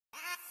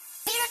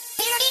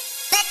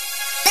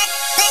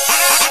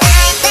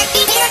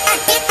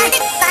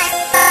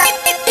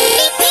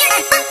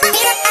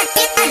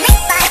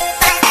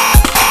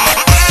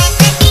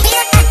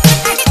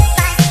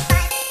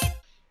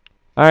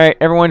Alright,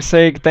 everyone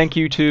say thank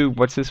you to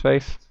what's his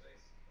face?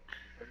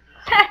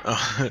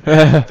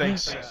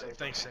 Thanks.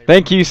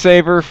 Thank you,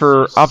 Saver,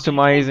 for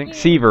optimizing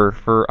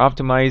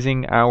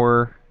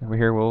our over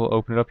here, we'll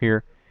open it up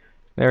here.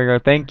 There we go.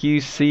 Thank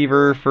you,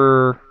 Seaver,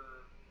 for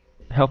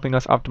helping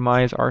us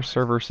optimize our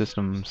server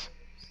systems.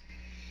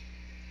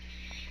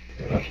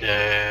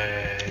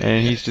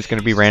 And he's just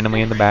gonna be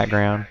randomly in the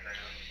background.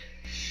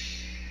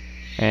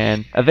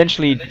 And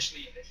eventually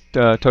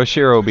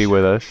Toshiro will be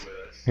with us.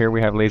 Here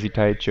we have Lazy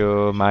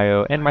Taicho,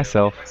 Mayo, and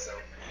myself.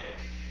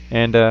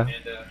 And oh,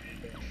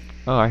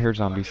 I hear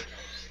zombies.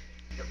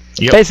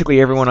 Yep. Basically,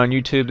 everyone on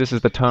YouTube, this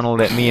is the tunnel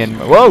that me and...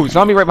 Whoa!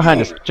 Zombie right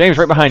behind us! James,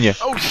 right behind you!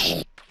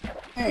 Oh,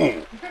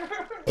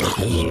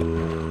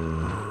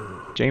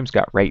 James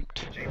got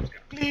raped.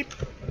 bleep.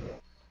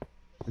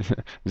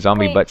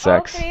 Zombie Wait, butt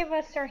sex. all three of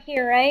us are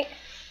here, right?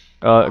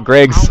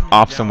 Greg's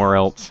off somewhere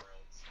else.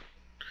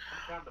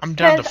 I'm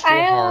down to Because 4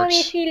 I only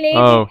hearts. see Lazy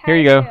Oh, here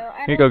you go. Taicho.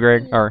 Here you go,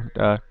 Greg. Or,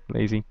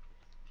 Lazy.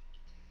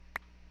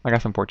 I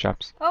got some pork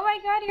chops. Oh my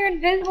god, you're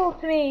invisible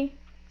to me.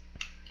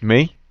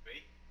 Me?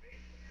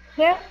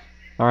 Yeah.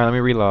 Alright, let me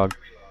relog.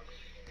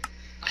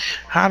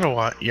 How do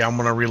I? Yeah, I'm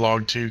gonna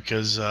relog too,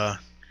 cause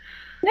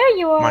There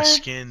you are. my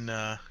skin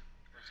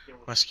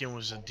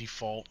was a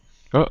default.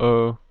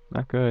 Uh-oh.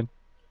 Not good.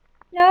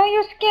 No,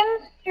 your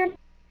skin's...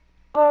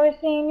 I've always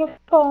seen your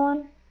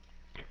phone.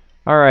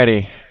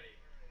 Alrighty.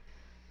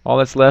 All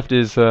that's left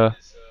is, some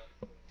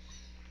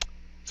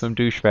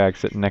douchebag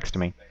sitting next to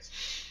me.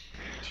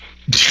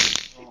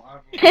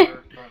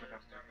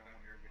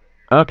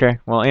 Okay,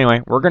 well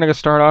anyway, we're gonna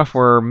start off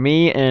where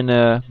me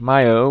and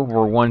Mayo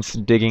were once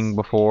digging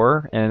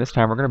before, and this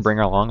time we're gonna bring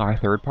along our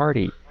third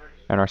party.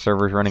 And our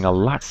server's running a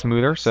lot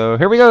smoother, so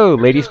here we go,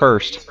 ladies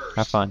first.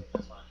 Have fun.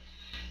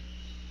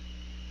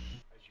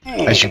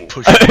 As you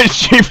push.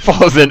 She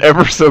falls in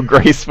ever so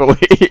gracefully.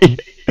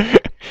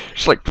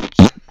 She's like,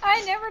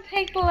 I never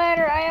take the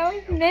ladder. I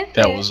always miss it.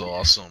 That was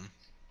awesome.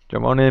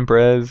 jump on in,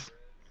 Prez.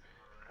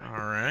 All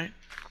right.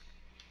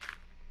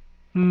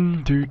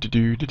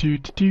 Do.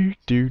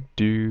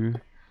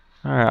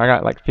 Alright, I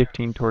got like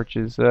 15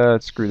 torches.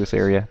 Screw this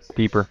area.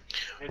 Deeper.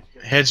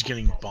 Head's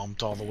getting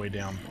bumped all the way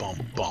down. Bump,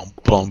 bump,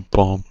 bump. Bump,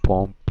 bump,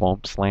 bump,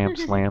 bump. Slam,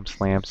 slam,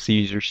 slam.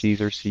 Seizure,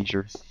 seizure,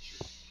 seizure.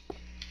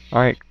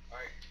 Alright,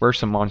 where's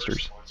some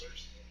monsters?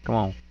 Come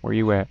on, where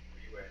you at?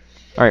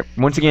 Alright,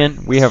 once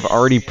again, we have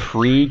already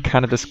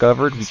kind of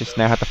discovered. We just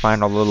now have to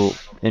find all the little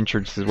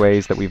entrances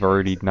ways that we've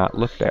already not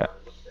looked at.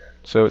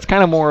 So it's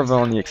kind of more of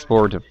on the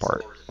explorative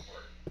part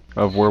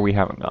of where we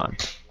haven't gone.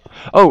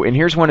 Oh, and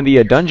here's one of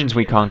the dungeons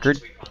we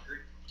conquered.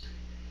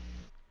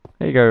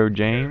 There you go,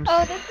 James.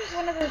 Oh, this is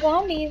one of the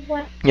zombies.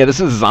 Yeah, this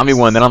is a zombie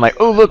one. Then I'm like,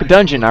 oh, look, a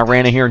dungeon. I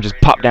ran in here and just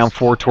popped down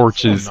 4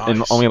 torches, Oh, nice.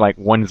 and only like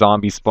 1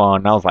 zombie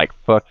spawned. And I was like,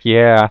 fuck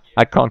yeah,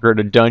 I conquered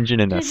a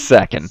dungeon in a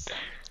second.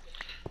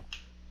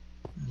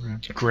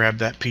 Grab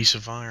that piece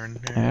of iron.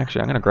 There.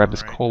 Actually, I'm going to grab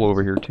this Alright. coal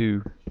over here,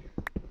 too.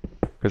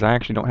 Because I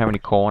actually don't have any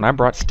coal, and I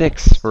brought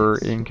sticks for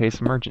in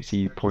case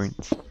emergency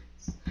points.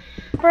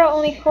 Bro,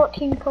 only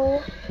 14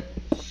 coal.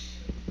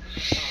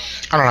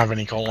 I don't have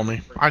any coal on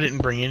me. I didn't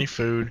bring any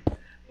food.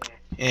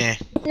 Eh.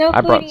 No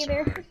I food brought-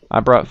 either. I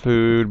brought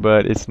food,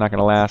 but it's not going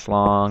to last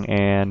long,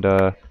 and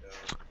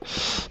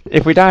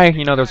if we die,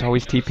 you know, there's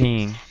always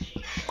TPing.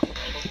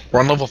 We're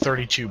on level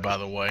 32, by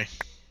the way.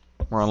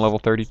 We're on level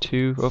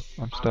 32. Oh,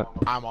 I'm stuck.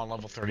 I'm on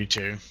level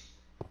 32.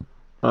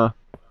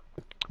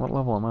 What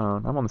level am I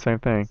on? I'm on the same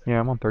thing. Yeah,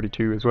 I'm on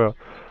 32 as well.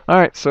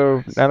 Alright,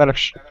 so now that I've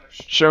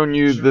shown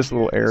you this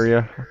little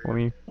area, let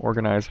me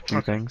organize a few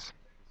Okay. things.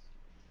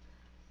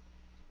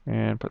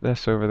 And put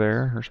this over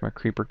there. Here's my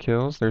creeper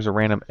kills. There's a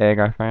random egg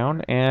I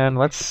found. And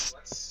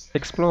let's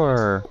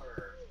explore.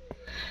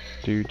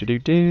 Dude,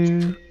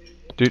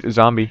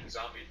 zombie.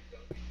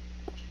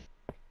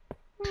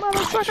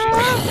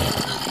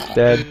 Motherfucker!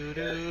 Dead.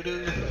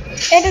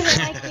 It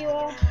doesn't like you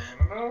all.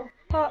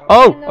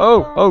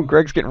 Oh,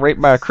 Greg's getting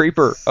raped by a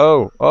creeper.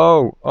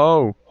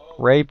 Oh.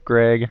 Rape,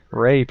 Greg.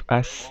 Rape.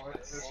 I'm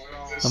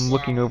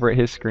looking over at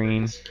his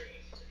screen.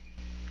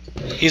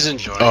 He's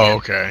enjoying Oh, it.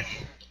 okay.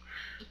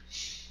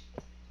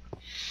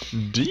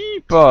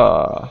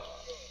 Deepa.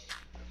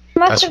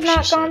 Must That's have what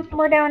not she gone said.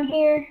 somewhere down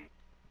here.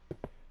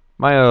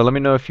 Mayo, let me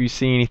know if you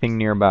see anything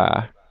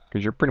nearby.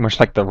 Because you're pretty much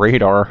like the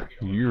radar.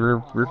 You're...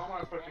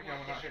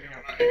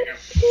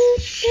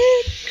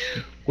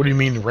 What do you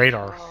mean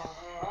radar?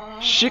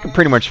 She can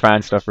pretty much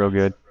find stuff real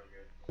good.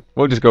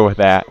 We'll just go with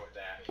that.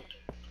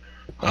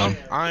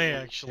 I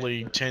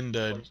actually tend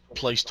to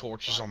place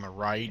torches on the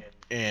right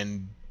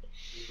and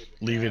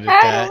leave it at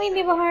Alright, that. I'll leave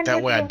you behind That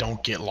with way I you.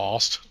 don't get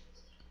lost.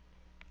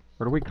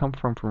 Where do we come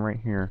from right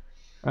here?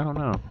 I don't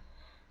know.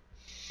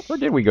 Where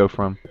did we go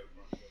from?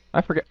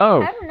 I forget.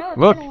 Oh, I don't know, it's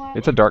look, been a while.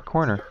 it's a dark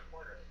corner.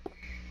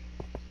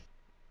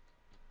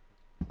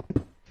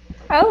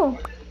 Oh,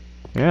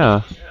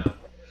 Yeah.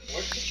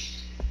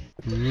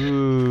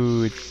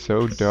 Ooh, it's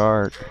so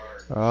dark.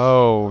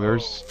 Oh,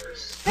 there's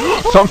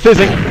something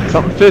fizzing.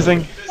 Something fizzing.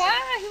 Yeah,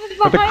 he was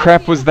What the behind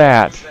crap me. was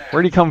that?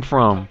 Where'd he come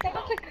from? That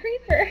was a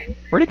creeper.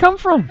 Where'd he come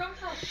from?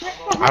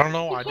 I don't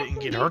know. I didn't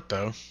get hurt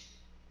though.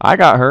 I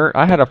got hurt.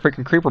 I had a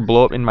freaking creeper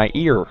blow up in my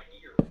ear.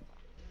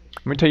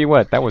 Let me tell you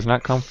what, that was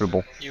not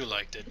comfortable. You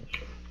liked it.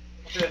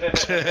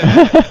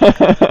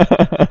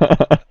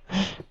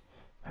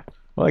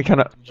 Well, he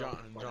kind of.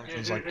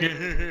 Jonathan's like,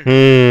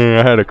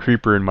 I had a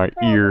creeper in my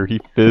ear.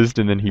 He fizzed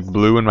and then he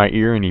blew in my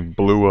ear and he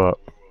blew up.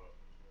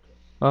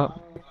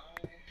 Oh,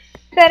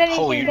 Said anything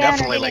Oh, you down or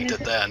definitely didn't.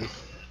 liked it then.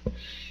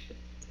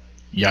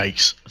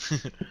 yikes.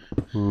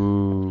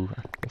 ooh,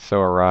 it's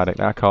so erotic.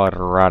 I call it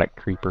erotic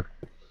creeper.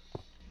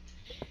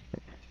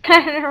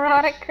 An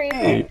erotic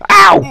creeper.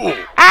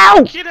 Ow!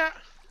 Ow! Get out!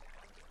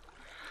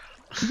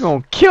 You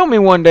gonna kill me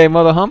one day,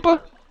 mother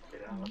humper?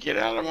 Get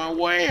out of my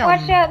way!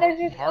 Watch I'm out, there's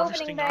this opening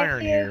harvesting back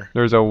iron here. here.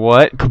 There's a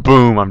what?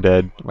 Kaboom! I'm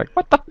dead. Like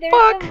what the There's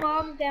some fuck?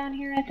 mobs down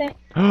here, I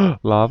think.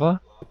 Lava.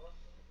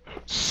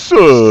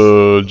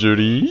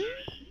 Surgery.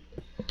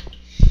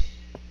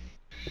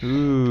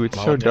 Ooh, it's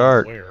so Lava down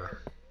dark.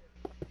 where?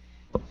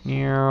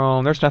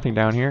 There's nothing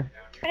down here.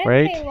 I didn't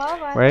Wait, say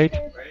lava. I wait.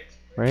 said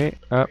Wait.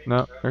 Oh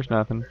no, there's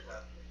nothing.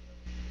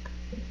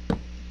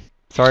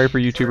 Sorry for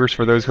YouTubers,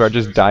 for those who I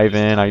just dive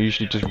in. I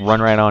usually just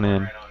run right on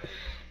in.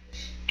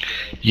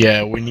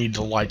 Yeah, we need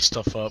to light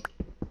stuff up.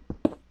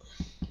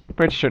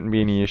 But it shouldn't be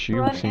any issue.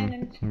 Run See, in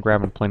and- I'm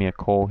grabbing plenty of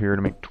coal here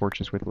to make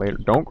torches with later.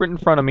 Don't get in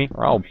front of me,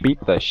 or I'll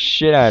beat the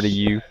shit out of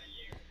you.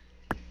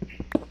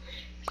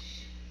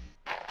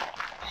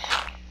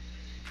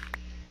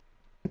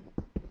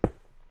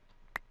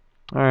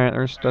 Alright,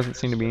 there doesn't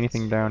seem to be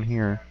anything down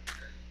here.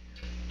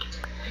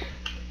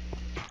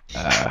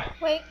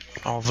 Wait,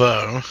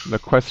 Although, The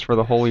quest for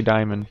the holy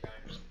diamond.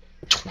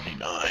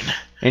 29.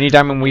 Any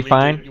diamond we We'll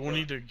find?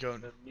 need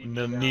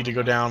to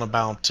go down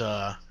about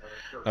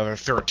another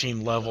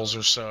 13 levels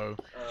or so,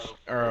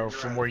 or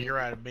from where you're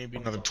at, maybe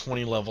another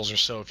 20 levels or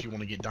so if you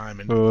want to get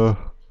diamond.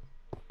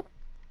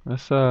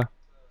 Let's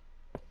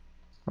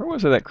where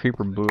was it that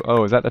creeper blew?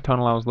 Oh, is that the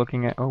tunnel I was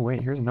looking at? Oh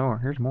wait, here's more.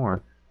 Here's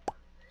more.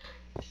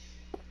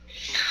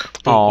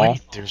 But Aw.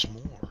 wait, there's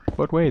more.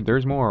 But wait,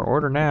 there's more.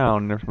 Order now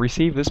and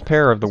receive this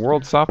pair of the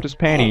world's softest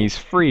panties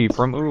free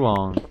from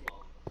oolong.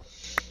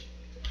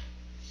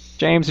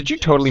 James, did you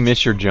totally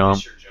miss your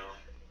jump?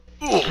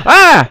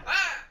 Ah!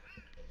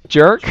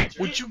 Jerk!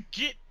 Would you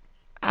get?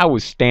 I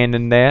was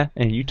standing there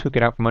and you took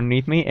it out from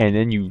underneath me and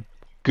then you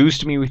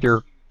goosed me with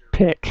your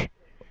pick.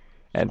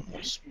 And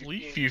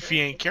Spleef you if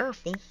you ain't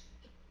careful.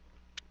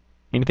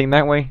 anything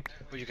that way?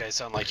 Well, you guys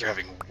sound like you're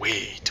having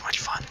way too much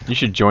fun. You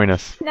should join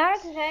us. not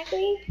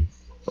exactly.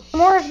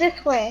 More of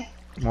this way.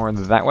 More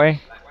that way?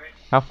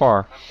 How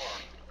far?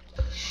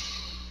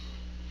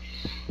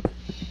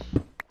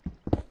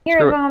 Here,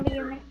 Screw a it. zombie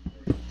in there.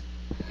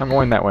 I'm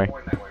going that way.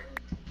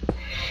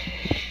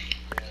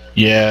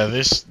 Yeah,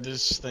 this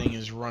thing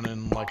is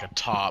running like a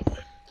top.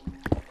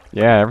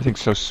 Yeah,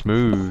 everything's so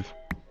smooth.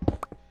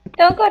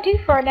 Don't go too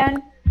far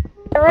down.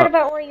 They're right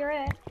about where you're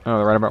at. Oh,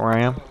 they're right about where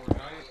I am?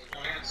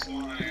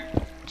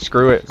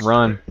 Screw it,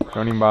 run.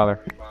 Don't even bother.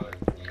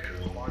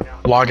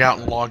 Log out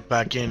and log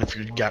back in if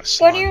you got slimes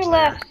Go to your there.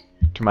 left.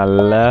 To my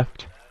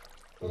left.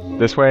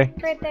 This way?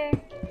 Right there.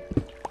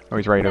 Oh,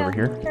 he's right No, over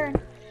here.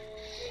 turn.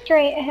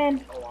 Straight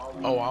ahead.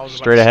 Oh, I was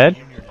Straight about to ahead? say,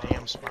 you and your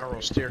damn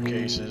spiral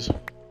staircases.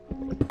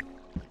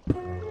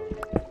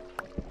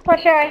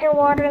 Watch out, I hear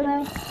water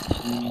though.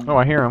 Oh,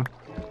 I hear him.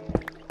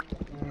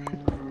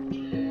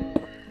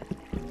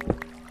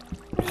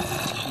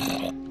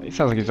 He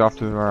sounds like he's off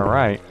to our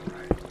right.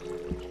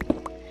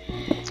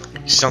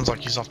 He sounds like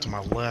he's off to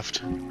my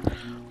left.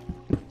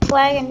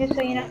 Flagging, just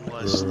so you know.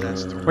 Unless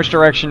that's the Which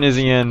direction is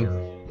he in?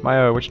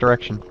 Mayo, which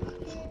direction?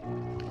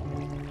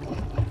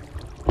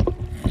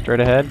 Straight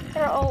ahead?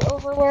 They're all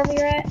over wherever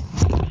you're at.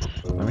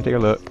 Let me take a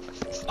look.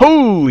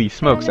 Holy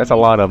smokes, that's a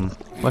lot of them.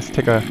 Let's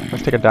take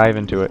a dive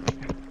into it.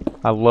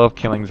 I love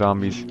killing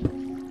zombies.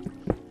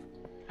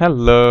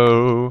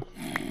 Hello.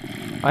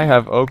 I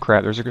have oh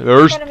crap.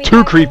 There's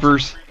two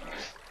creepers.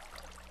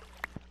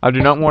 I do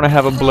not want to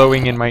have a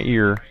blowing in my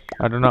ear.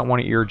 I do not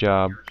want an ear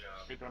job.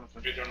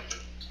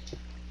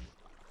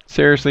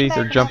 Seriously,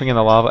 they're jumping in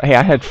the lava. Hey,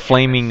 I had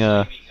flaming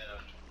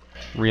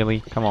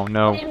really? Come on,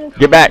 no.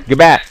 Get back, get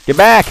back, get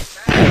back!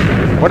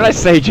 What did I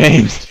say,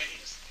 James?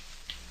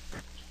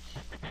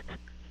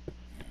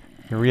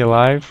 Are we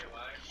alive?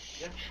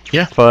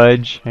 Yeah.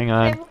 Fudge, hang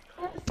on.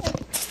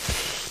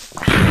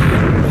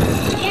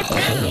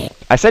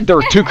 I said there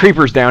were two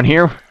creepers down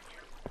here.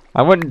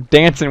 I wasn't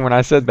dancing when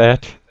I said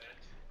that.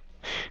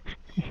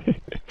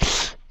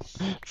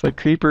 It's like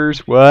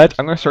creepers, what?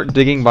 I'm gonna start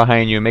digging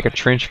behind you and make a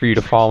trench for you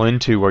to fall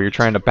into while you're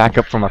trying to back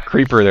up from a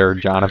creeper there,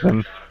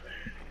 Jonathan.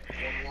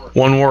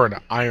 One word,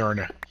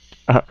 iron.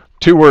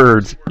 2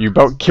 words. You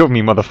about killed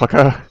me,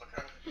 motherfucker.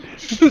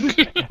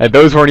 And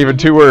those weren't even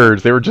 2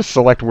 words. They were just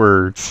select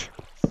words.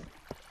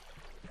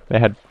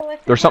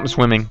 There's something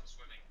swimming.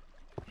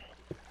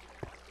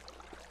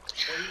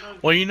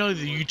 Well, you know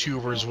the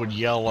YouTubers would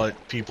yell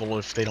at people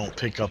if they don't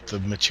pick up the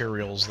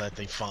materials that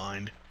they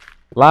find.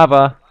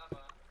 Lava.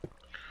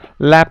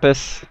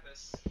 Lapis.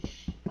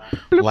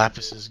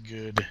 Lapis is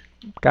good.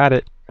 Got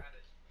it.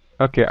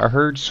 Okay, I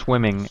heard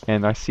swimming,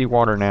 and I see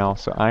water now,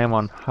 so I am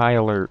on high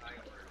alert.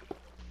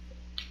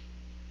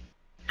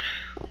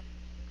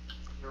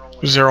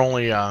 Was there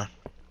only or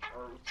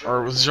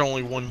was there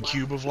only one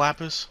cube of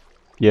lapis?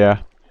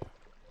 Yeah.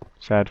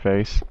 Sad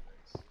face.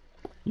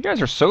 You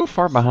guys are so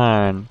far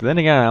behind. Then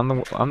again,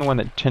 I'm the one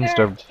that tends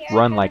to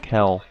run like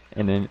hell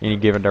in any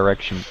given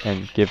direction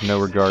and give no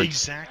regards.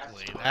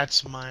 Exactly.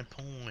 That's my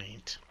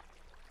point.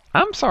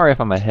 I'm sorry if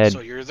I'm ahead.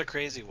 So you're the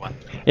crazy one.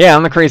 Yeah,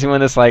 I'm the crazy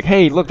one that's like,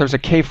 hey, look, there's a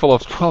cave full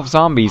of 12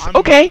 zombies.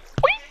 Okay.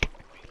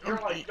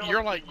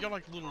 You're like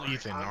little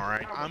Ethan, all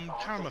right. I'm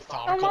kind of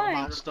methodical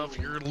about stuff.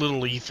 You're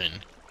little Ethan.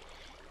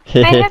 I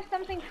have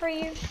something for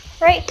you.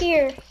 Right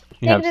here.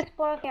 You Take have- this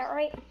block out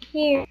right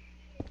here.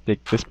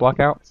 Take this block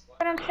out.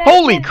 What I'm saying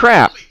Holy is-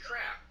 crap!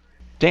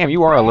 Damn,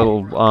 you are a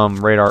little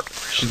radar.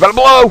 She's about to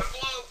blow.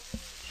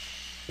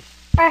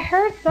 I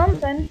heard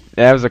something.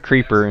 That was a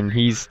creeper, and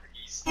he's.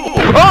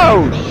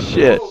 Oh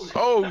shit!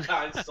 Oh,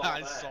 I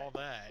saw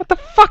that. What the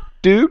fuck,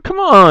 dude? Come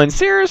on,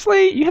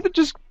 seriously? You had to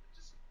just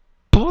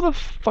blow the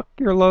fuck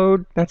your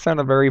load? That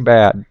sounded very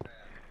bad.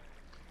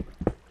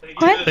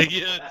 What?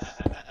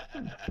 Yes.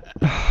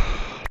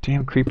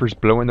 Damn creepers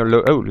blowing their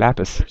load. Oh,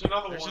 lapis.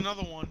 There's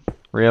another one.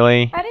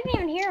 Really? I didn't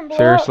even hear him blow.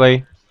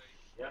 Seriously?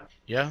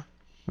 Yeah.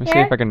 Let me see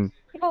if I can.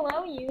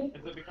 Below you.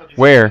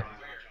 Where?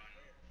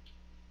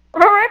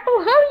 Right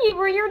below you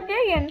where you're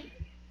digging.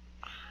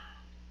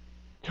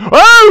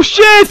 Oh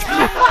shit!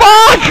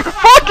 Fuck!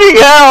 Fucking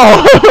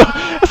hell!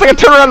 It's like I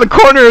turned around the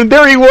corner and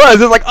there he was.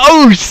 It's like,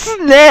 oh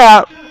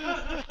snap!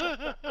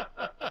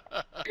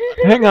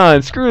 Hang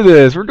on, screw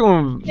this. We're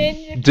doing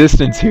Ninja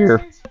distance creeper.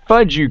 here.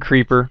 Fudge you,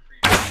 creeper.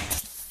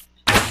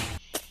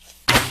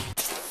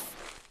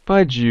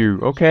 Fudge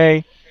you,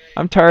 okay?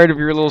 I'm tired of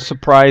your little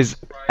surprise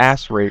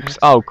ass rapes.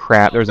 Oh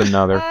crap, there's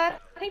another. I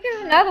think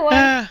there's another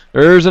one.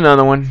 There's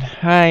another one.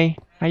 Hi.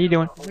 How you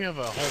doing? We have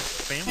a whole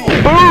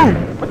family.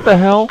 Boom! What the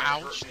hell?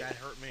 Ouch, that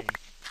hurt me.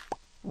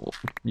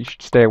 You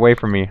should stay away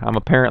from me. I'm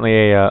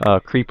apparently a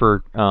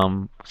creeper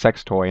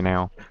sex toy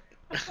now.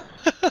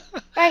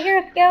 I hear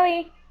a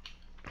skelly.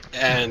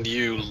 And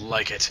you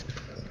like it.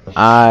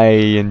 I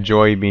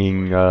enjoy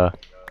being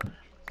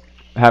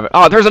having.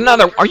 Oh, there's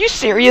another. Are you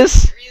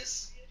serious?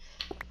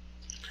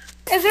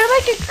 Is there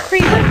like a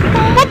creeper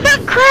spawn? What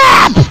the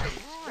crap?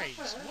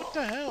 Christ, what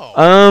the hell?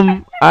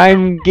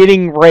 I'm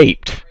getting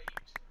raped.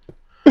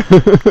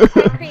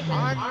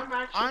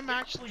 I'm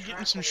actually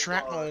getting some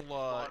shrapnel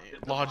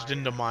lodged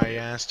into my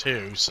ass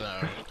too,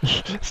 so.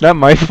 It's not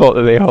my fault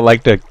that they all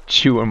like to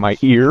chew in my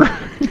ear.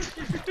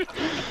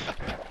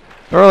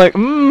 They're like,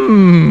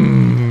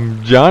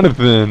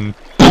 Jonathan.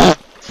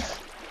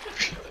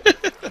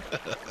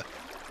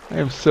 I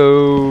am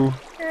so.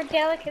 You're a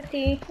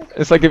delicacy.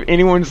 It's like if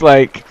anyone's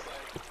like,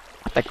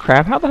 what the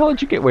crap? How the hell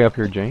did you get way up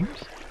here, James?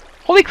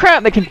 Holy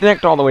crap! They can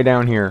connect all the way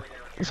down here.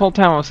 This whole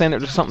time I was saying that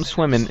there's something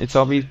swimming. It's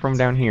all these from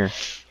down here.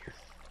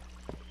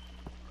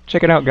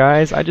 Check it out,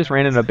 guys. I just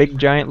ran in a big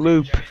giant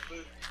loop.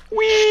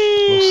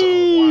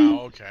 Whee!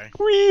 Wow, okay.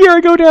 Whee!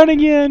 I go down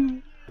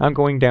again. I'm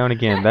going down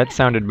again. That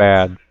sounded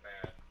bad.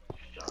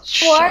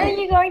 Why are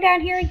you going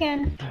down here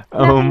again?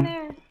 Nothing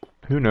there.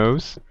 Who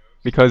knows?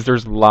 Because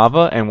there's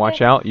lava, and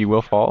watch out, you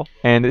will fall.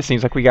 And it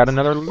seems like we got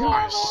another.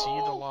 I see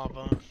the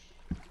lava,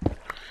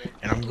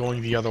 and I'm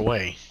going the other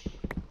way.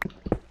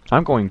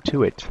 I'm going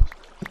to it.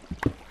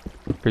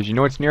 Because you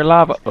know it's near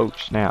lava. Oh,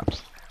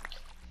 snaps.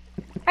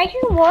 I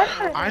hear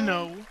water. I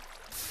know.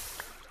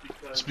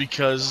 It's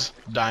because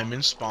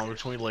diamonds spawn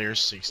between layers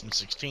 6 and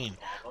 16.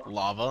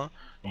 Lava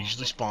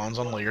usually spawns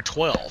on layer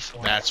 12.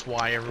 That's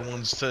why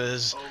everyone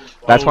says.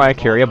 That's oh, why I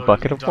carry a lava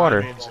bucket and of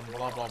water. diamonds and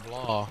blah blah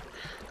blah.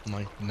 I'm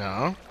like,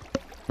 no.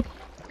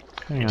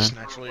 Hang They on. just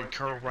naturally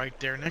occur right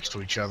there next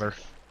to each other.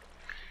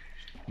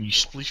 You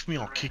spleef me,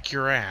 I'll kick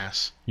your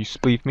ass. You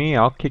spleef me,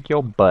 I'll kick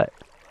your butt.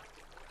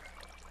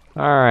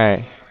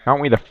 Alright.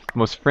 Aren't we the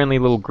most friendly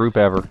little group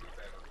ever?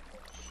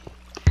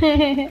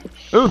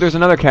 Ooh, there's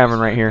another cavern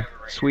right here.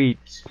 Sweet.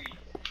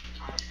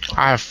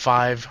 I have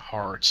 5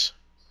 hearts.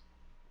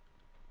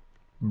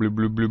 Bloop,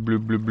 bloop, bloop,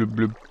 bloop, bloop, bloop,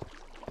 bloop.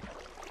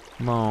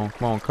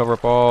 Come on, cover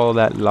up all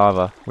that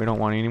lava. We don't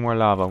want any more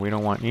lava. We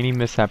don't want any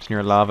mishaps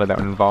near lava that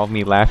would involve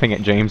me laughing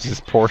at James's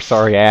poor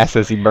sorry ass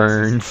as he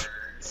burns.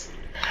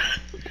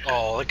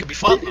 Oh, that could be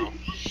fun though.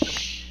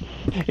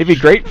 It'd be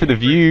great for the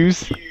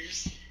views.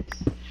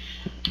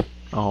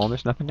 Oh,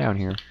 there's nothing down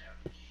here.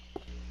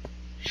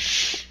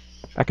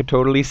 I could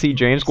totally see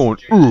James going,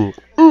 ooh,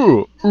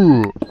 ooh,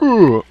 ooh,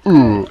 ooh,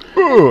 ooh,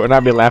 ooh, and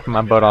I'd be laughing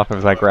my butt off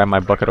as I grab my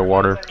bucket of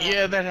water.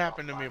 Yeah, that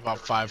happened to me about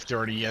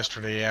 5:30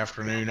 yesterday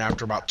afternoon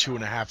after about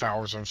 2.5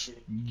 hours of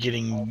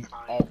getting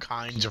all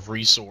kinds of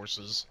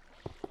resources.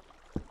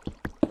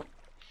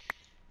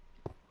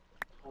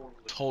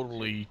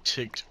 Totally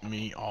ticked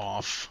me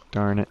off.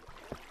 Darn it.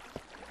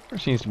 There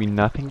seems to be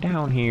nothing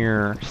down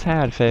here.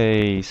 Sad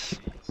face.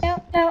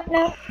 No, no,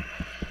 no.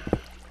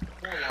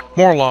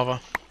 More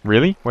lava.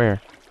 Really?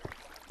 Where?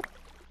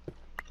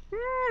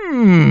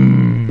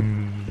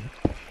 Hmm.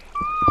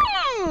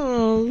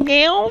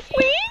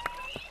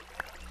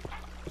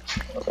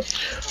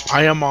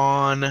 I am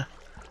on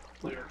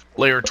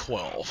layer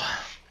 12.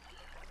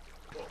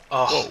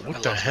 Oh, Whoa, I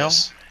what the love hell?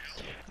 this.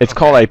 It's Okay.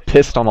 called I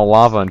pissed on the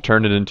lava and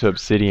turned it into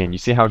obsidian. You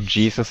see how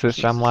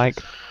Jesus-ish I'm like?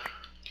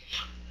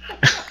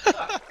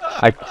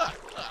 I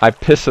I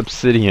piss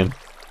obsidian.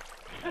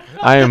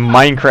 I am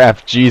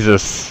Minecraft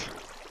Jesus.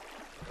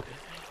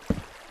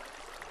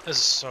 This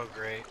is so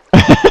great.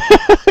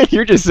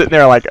 You're just sitting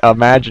there like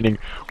imagining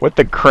what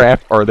the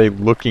crap are they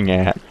looking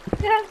at?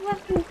 That's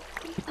nothing.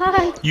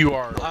 Hi. You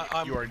are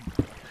I'm- you are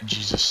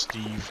Jesus,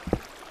 Steve.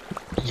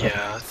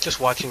 Yeah, just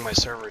watching my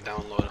server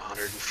download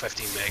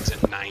 150 megs at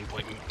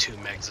 9.2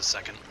 megs a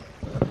second.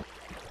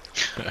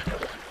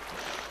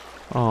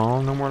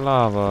 Oh, no more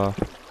lava.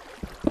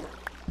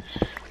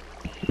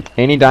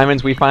 Any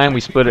diamonds we find,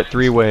 we split it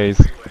 3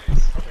 ways.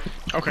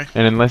 Okay.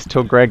 And unless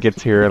till Greg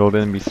gets here, it'll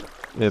then be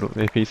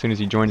as soon as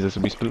he joins us,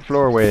 it'll be split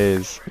floor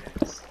ways.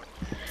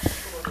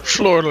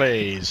 Floor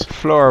lays.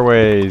 Floor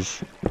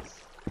ways.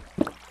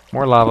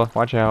 More lava.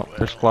 Watch out.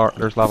 There's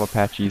lava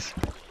patches.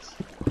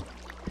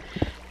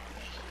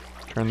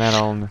 Turn that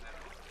on.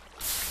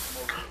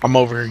 I'm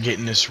over here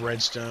getting this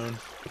redstone.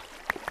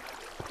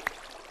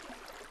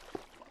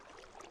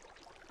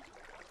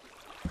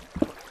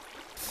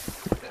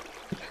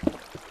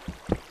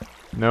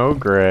 No,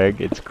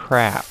 Greg, it's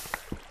crap.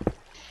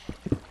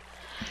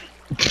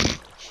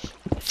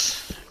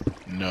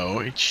 No,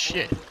 it's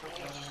shit.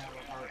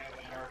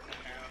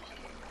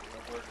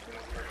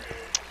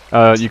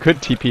 You could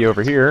TP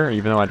over here,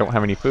 even though I don't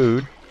have any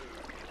food.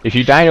 If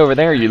you die over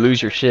there, you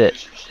lose your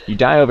shit. You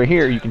die over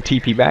here, you can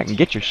TP back and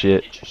get your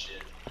shit.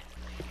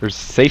 There's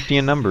safety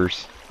in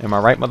numbers. Am I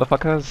right,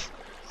 motherfuckers?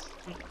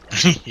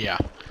 Yeah.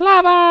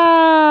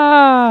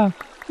 Lava!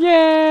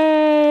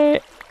 Yay!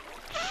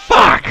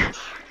 Fuck!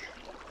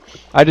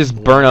 I just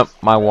burn up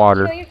my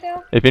water. Kill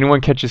yourself? If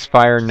anyone catches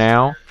fire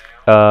now,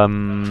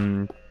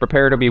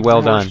 prepare to be well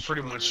We're done.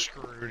 pretty much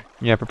screwed.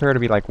 Yeah, prepare to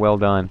be like well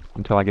done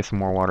until I get some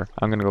more water.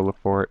 I'm gonna go look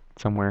for it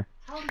somewhere.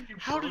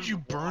 How did you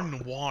burn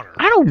the water?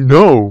 I don't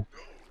know.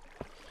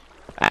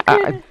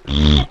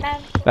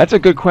 That's a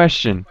good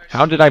question.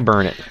 How did I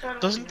burn it?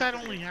 Doesn't that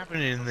only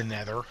happen in the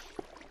nether?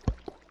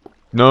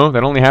 No,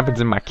 that only happens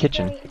in my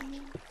kitchen.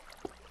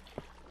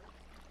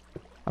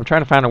 I'm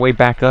trying to find a way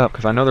back up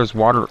because I know there's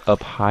water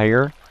up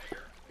higher.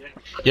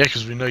 Yeah,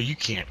 because we know you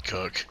can't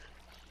cook.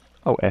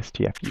 Oh,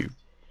 STFU.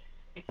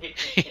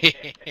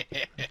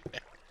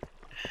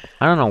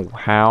 I don't know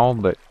how,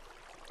 but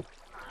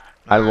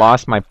I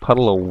lost my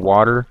puddle of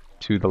water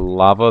to the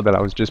lava that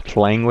I was just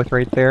playing with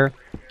right there.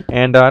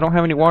 And I don't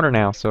have any water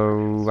now,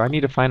 so I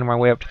need to find my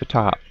way up to the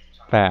top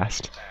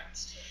fast.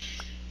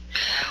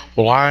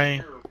 Well,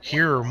 I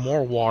hear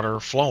more water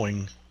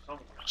flowing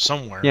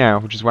somewhere. Yeah,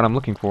 which is what I'm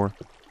looking for.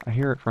 I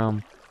hear it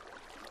from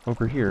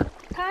over here.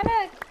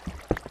 Kinda.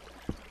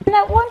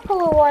 That one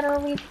pool of water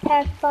we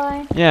passed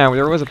by. Yeah,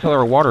 there was a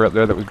pillar of water up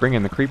there that was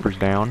bringing the creepers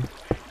down.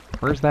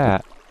 Where's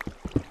that?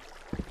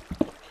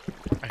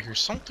 I hear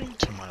something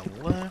to my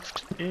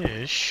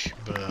left-ish,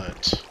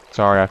 but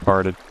Sorry, I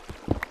farted.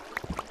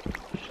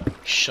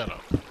 shut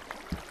up.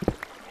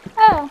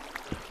 Oh.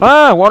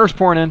 Ah, water's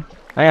pouring in.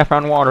 Hey, I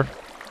found water.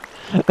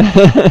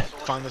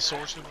 Find the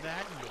source of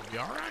that, and you'll be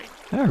all right.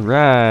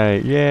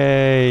 Alright,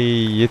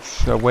 yay.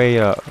 It's a way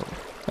up.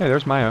 Hey,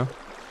 there's Mayo.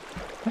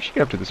 I should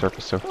get up to the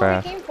surface so Where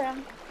it fast. came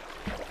from.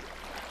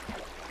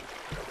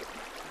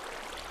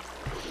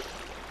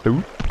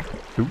 Oop,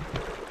 oop.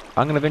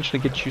 I'm gonna eventually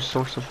get you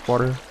source of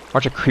water.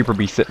 Watch a creeper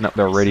be sitting up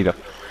there ready to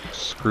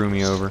screw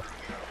me over.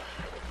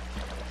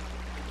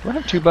 Do I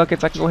have 2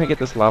 buckets? I can go ahead and get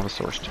this lava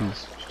source too.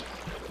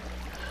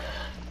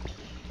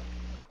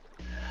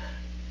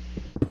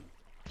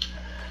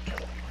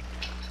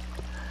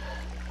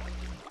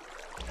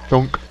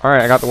 Dunk.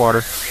 Alright, I got the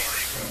water. Do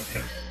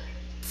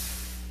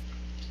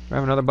I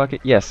have another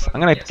bucket? Yes.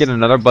 I'm gonna get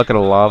another bucket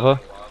of lava.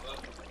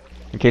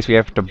 In case we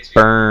have to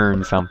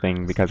burn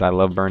something, because I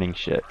love burning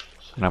shit.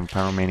 And I'm a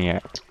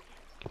pyromaniac.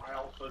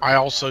 I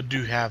also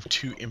do have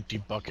 2 empty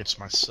buckets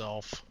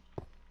myself.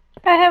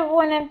 I have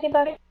one empty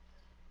bucket.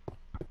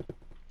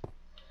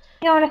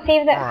 You want to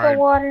save that Alright. for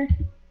water.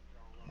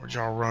 Where'd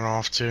y'all run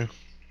off to?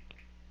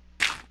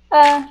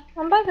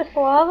 I'm by this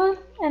lava,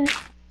 and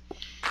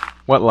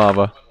What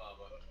lava?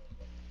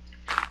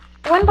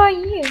 one by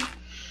you.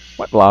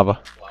 What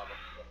lava?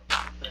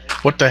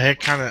 What the heck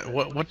kind of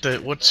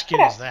what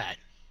skin is that?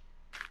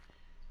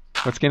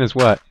 What skin is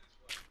what?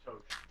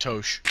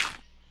 Tosh.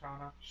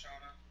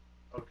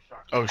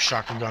 Oh,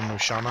 shotgun gun no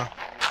Shana.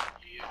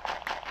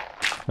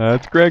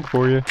 That's Greg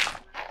for you.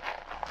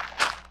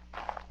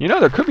 You know,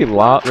 there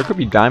could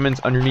be diamonds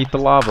underneath the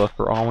lava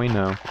for all we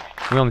know.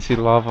 We only see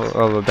the lava,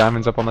 the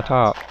diamonds up on the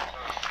top.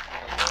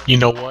 You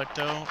know what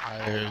though?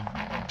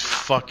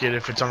 Fuck it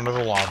if it's under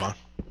the lava.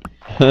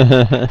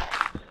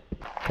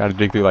 Gotta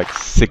dig through like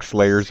 6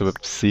 layers of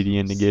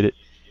obsidian to get it.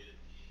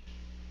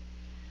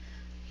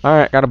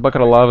 Alright, got a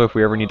bucket of lava if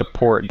we ever need to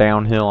pour it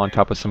downhill on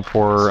top of some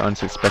poor,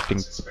 unsuspecting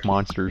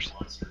monsters.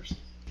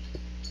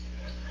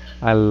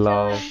 I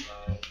love...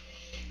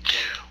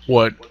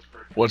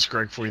 What's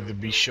great for you? The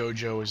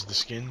Bishojo is the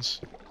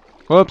skins.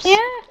 Whoops! Yeah.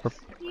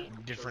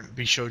 Different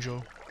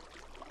Bishojo.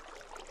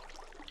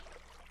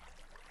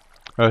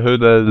 Who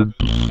the...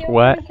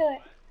 What?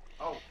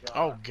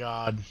 Oh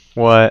God.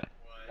 What?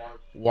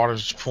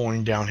 Water's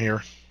pouring down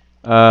here.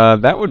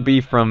 That would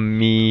be from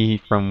me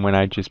from when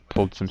I just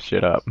pulled some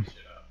shit up.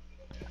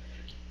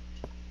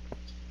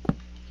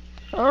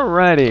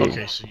 Alrighty.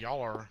 Okay, so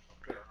y'all are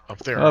up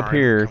there. Up alright,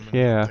 here, coming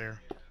yeah. Up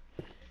there.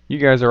 You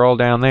guys are all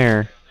down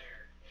there.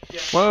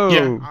 Whoa!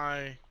 Yeah,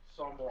 I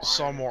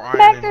saw more iron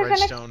Back and there's an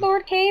redstone.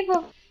 explored cave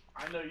of...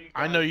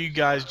 I know you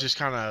guys just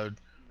kind of,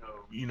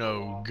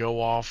 go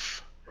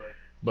off,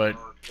 but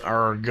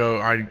or go.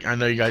 I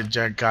know you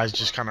guys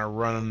just kind of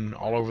run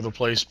all over the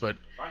place, but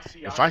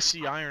if I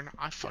see iron,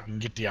 I fucking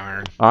get the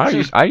iron. I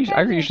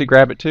usually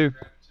grab it too.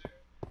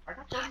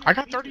 I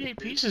got 38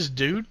 pieces,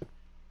 dude.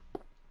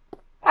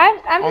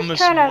 I'm On just this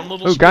trying one to...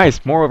 little. Oh,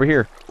 guys, more over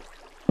here.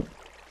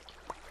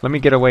 Let me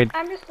get away.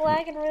 I'm just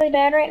lagging really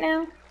bad right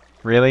now.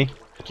 Really?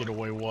 Get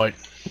away, what?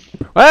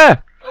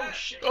 Ah!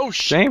 Oh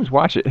shit! James,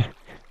 watch it.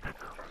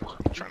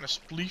 Trying to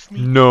spleef me?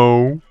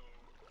 No.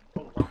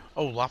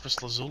 Oh,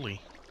 lapis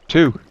lazuli.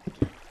 2,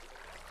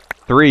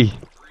 3,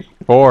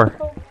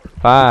 4,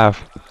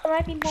 5, There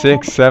might be more.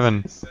 6,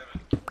 7,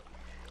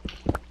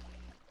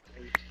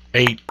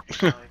 8,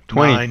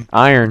 20. 9,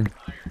 Iron.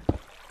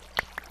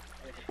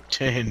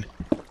 10.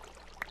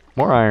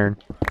 More iron.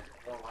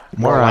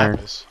 More iron.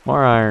 lapis.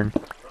 More iron.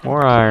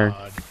 More iron.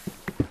 God.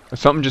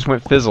 Something just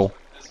went fizzle.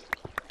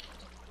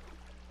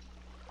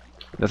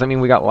 Does that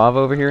mean we got lava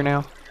over here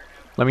now?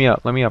 Let me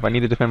up. Let me up. I need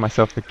to defend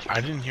myself.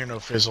 I didn't hear no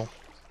fizzle.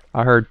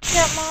 I heard.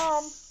 Got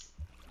mobs.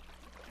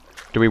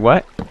 Do we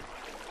what? Do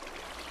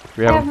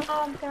we I have? have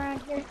mobs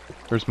around here.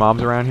 There's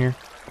mobs around here.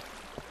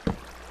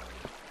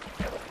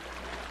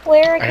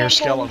 Where I hear can't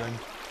skeleton.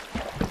 tell.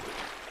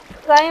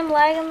 'Cause I am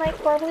lagging like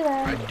horribly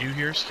I bad. do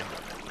hear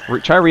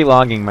skeleton. Try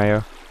relogging,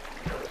 Mayo.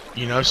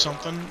 You know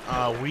something?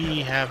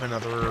 We have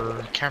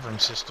another cavern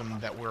system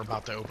that we're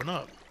about to open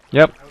up.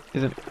 Yep.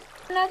 Isn't?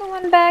 Another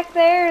one back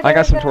there. I got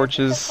There's some a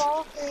torches.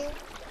 fall through.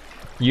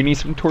 You need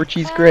some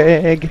torches,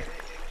 Greg.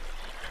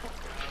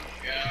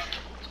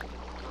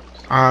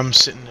 I'm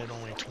sitting at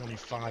only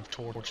 25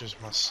 torches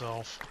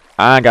myself.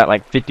 I got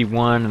like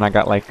 51, and I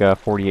got like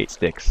 48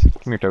 sticks.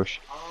 Come here, Tosh.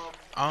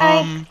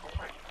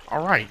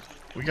 Alright.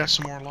 We got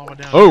some more lava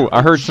down Oh, here.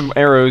 I heard some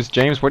arrows.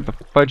 James, what the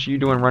fudge are you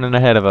doing running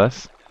ahead of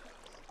us?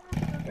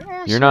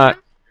 You're not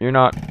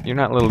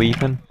little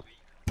Ethan.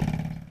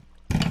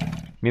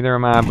 Neither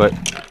am I, but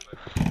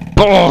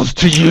balls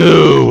to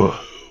you!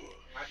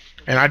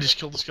 And I just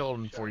killed the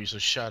skeleton for you, so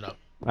shut up.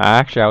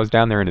 Actually, I was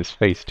down there in his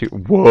face too.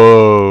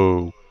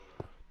 Whoa!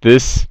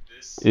 This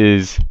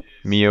is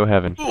Mio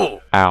heaven.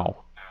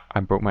 Ow! I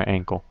broke my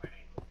ankle.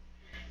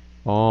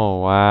 Oh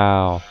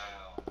wow!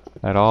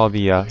 At all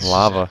the This is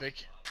lava.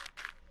 epic.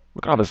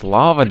 Look at all this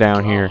lava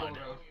down here. God.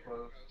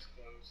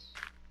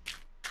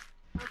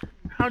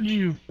 How'd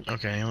you...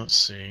 Okay, let's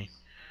see.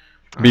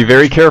 Be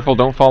very careful,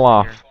 don't fall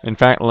off. In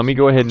fact, let me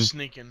go ahead and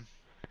Sneaking.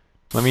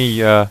 let me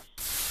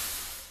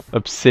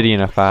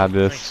obsidianify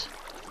this. Thanks.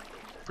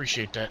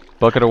 Appreciate that.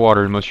 Bucket of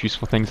water, the most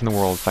useful things in the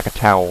world. It's like a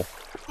towel.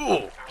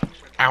 Ooh.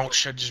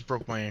 Ouch, I just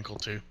broke my ankle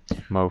too.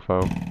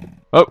 Mofo.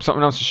 Oh,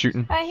 something else is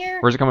shooting. I hear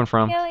Where's it coming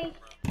from? Kelly.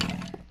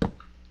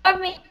 Of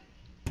me.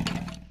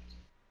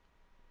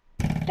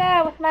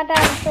 Die with my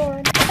diamond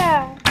sword.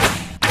 Die.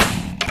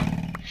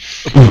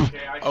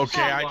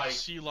 Okay, I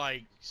just see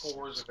like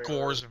scores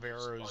of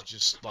arrows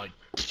just like...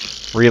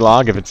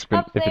 Relog if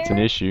it's an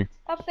issue.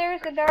 Up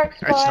there's a dark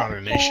spot. That's not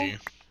an so- issue.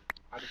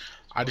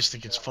 I just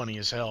think it's funny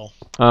as hell.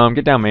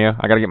 Get down, Maya.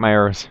 I gotta get my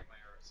arrows.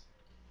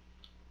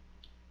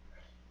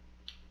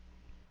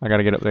 I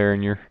gotta get up there,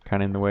 and you're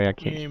kind of in the way. I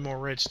can't. Yay, more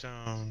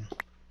redstone.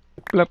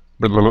 Blup,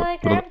 blup, Well, blup, I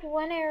blup. grabbed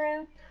one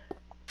arrow.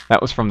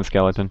 That was from the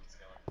skeleton.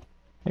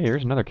 Hey,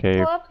 here's another cave.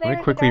 Well, up Let there's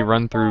me a quickly dark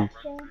run spot, through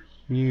so-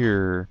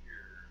 here.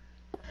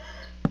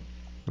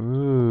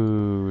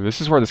 Ooh,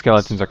 this is where the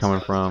skeletons are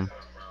coming from.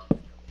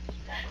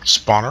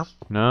 Spawner?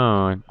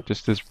 No,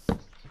 just this.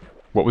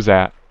 What was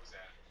that?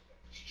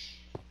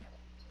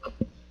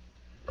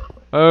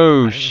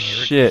 Oh I didn't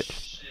hear it.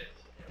 shit!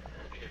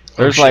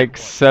 There's shit, like what?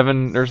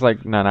 7. There's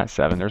like no, not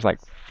 7. There's like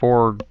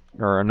 4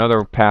 or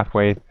another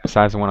pathway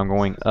besides the one I'm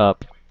going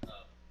up.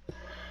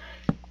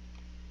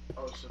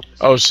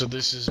 Oh, so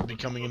this is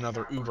becoming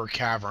another Uber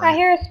cavern. I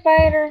hear a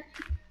spider.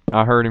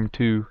 I heard him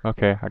too.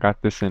 Okay, I got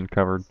this end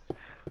covered.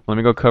 Let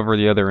me go cover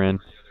the other end.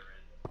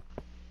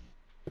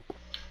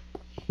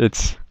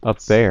 It's up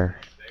there.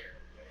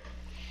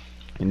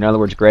 In other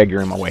words, Greg,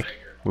 you're in my way.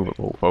 Move it,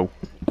 mofo.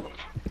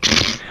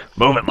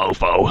 Move it,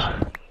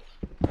 mofo.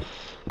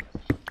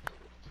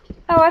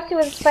 Oh, I see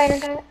what the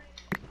spider's at.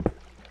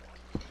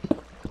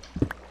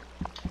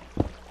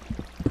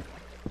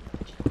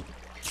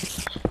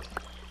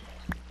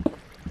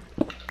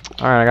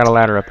 Alright, I got a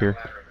ladder up here.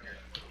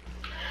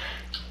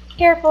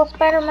 Careful,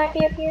 spider might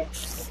be up here.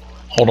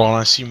 Hold on,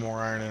 I see more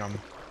iron and I'm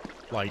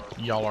like,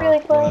 y'all are Really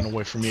close. running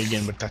away from me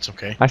again, but that's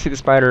okay. I see the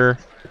spider.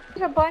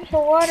 There's a bunch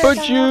of water But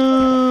coming you,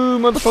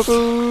 off.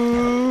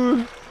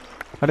 motherfucker!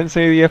 I didn't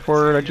say the F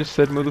word, I just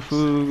said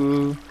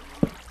motherfucker.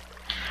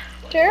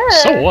 Sure.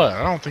 So what?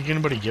 I don't think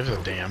anybody gives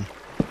a damn.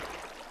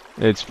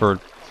 It's for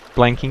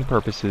blanking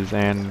purposes,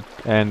 and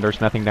there's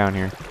nothing down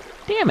here.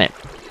 Damn it!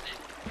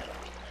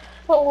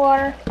 Put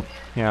water.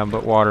 Yeah,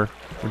 but water,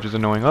 which is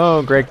annoying.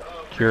 Oh, Greg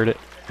cured it.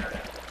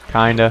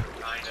 Kinda.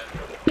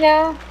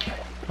 No.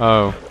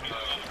 Oh.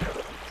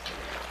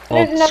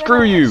 Well, There's another screw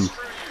one. you!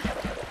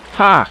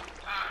 Ha!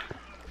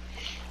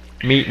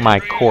 Meet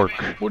my cork.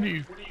 What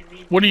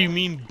do you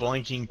mean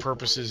blanking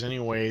purposes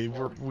anyway?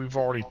 We've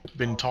already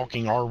been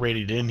talking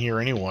R-rated in here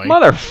anyway.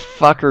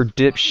 Motherfucker,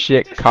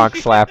 dipshit,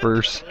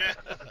 cockslappers.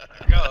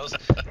 Goes.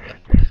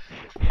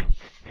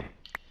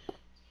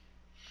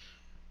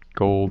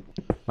 Gold.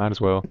 Might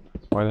as well.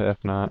 Why the F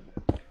not?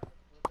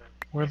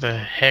 Where the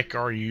heck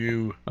are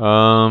you?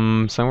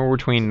 Somewhere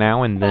between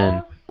now and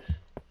then.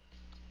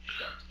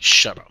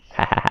 Shut up.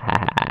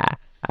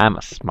 I'm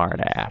a smart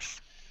ass.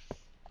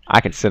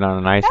 I can sit on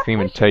an ice cream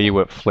and tell you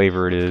what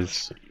flavor it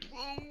is.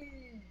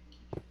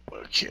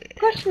 Okay.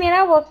 Push me and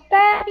I will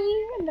stab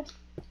you in the...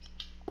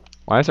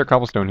 Why is there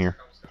cobblestone here?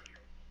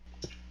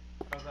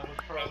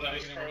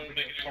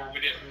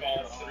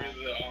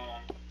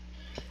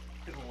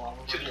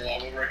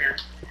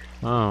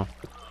 Oh.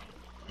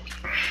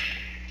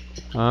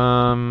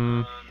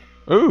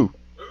 Ooh.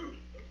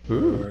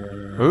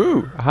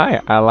 Ooh.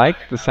 Hi. I like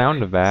the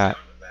sound of that.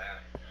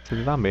 It's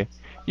a zombie.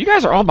 You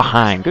guys are all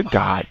behind. Good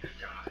God.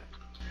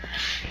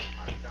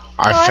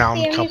 I I found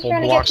see a him. He's couple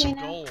trying to blocks get me of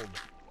now. gold.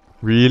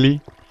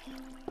 Really?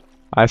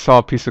 I saw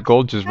a piece of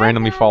gold just Hi,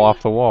 randomly fall zombie.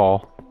 off the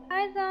wall.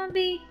 Hi,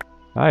 zombie.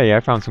 Hey, I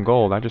found some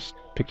gold. I just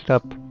picked it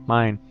up.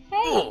 Mine. Hey,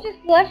 you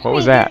just left What me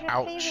was here that? to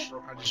Ouch. save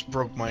it. I just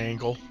broke my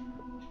ankle.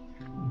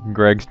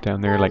 Greg's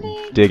down there like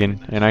Zombie. digging,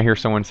 and I hear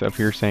someone up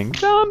here saying,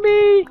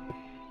 "Zombie,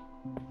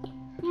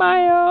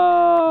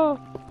 Maya."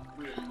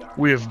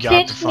 We have got to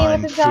Ditch me with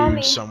find a zombie.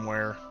 food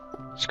somewhere.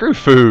 Screw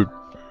food.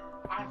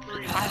 I have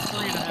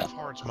 3.5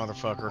 hearts,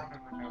 motherfucker.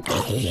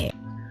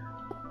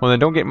 Well, then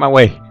don't get in my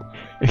way.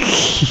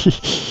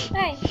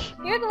 Hey,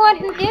 you're the one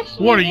who ditched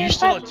me. What, are here you to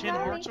still fight at the 10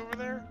 zombie. hearts over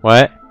there?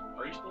 What?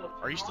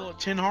 Are you still at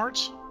 10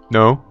 hearts?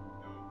 No.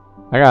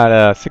 I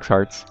got 6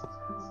 hearts.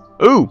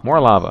 Ooh, more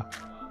lava.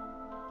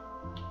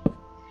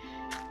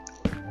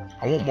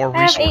 I want more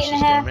I have resources, 8.5.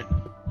 damn it.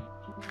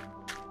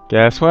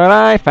 Guess what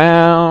I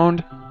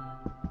found?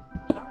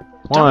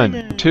 1,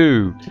 Diamond.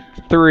 2,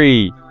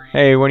 3.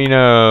 Hey, what do you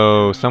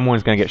know?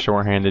 Someone's gonna get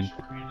short-handed.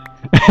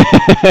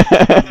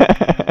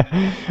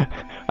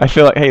 I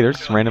feel like, hey, there's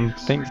some random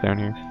things down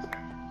here.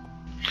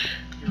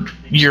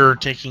 You're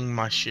taking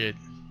my shit.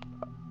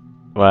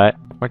 What?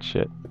 What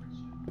shit?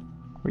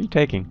 What are you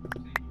taking?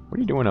 What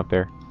are you doing up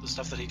there? The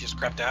stuff that he just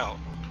crept out.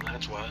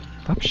 That's what.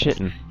 Stop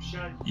shitting.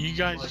 You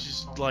guys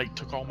just, like,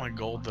 took all my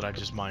gold that I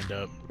just mined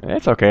up.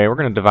 It's okay. We're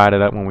gonna divide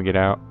it up when we get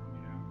out.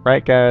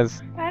 Right,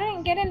 guys? I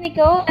didn't get any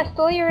gold. I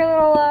stole your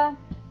little,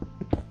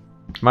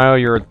 Milo,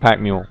 you're a pack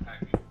mule.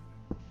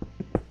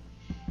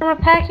 from a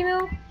pack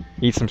mule.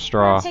 Eat some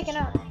straw. I'm taking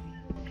up.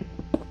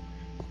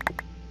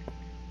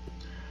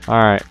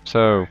 Alright,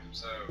 so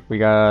we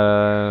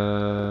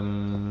got.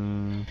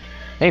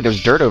 Hey,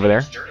 there's dirt over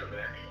there.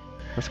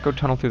 Let's go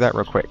tunnel through that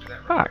real quick.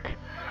 Fuck.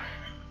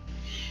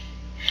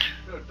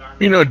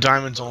 You know,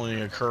 diamonds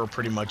only occur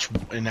pretty much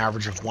an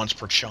average of once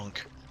per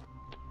chunk.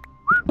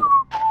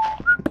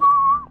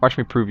 Watch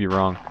me prove you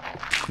wrong.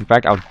 In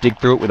fact, I'll dig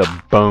through it with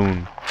a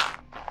bone.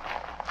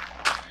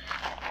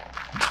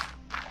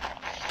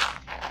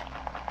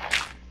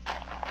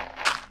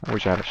 I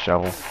wish I had a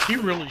shovel. He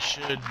really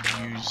should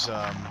use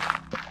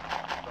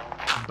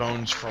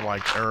bones for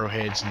like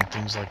arrowheads and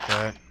things like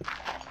that.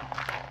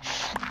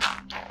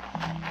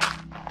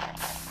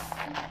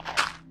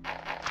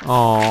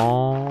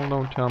 Oh,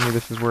 don't tell me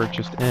this is where it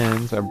just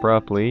ends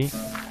abruptly.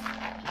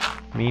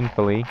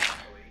 Meanfully.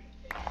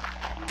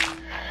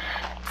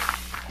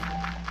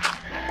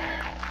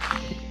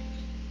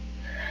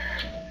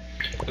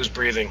 Who's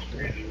breathing?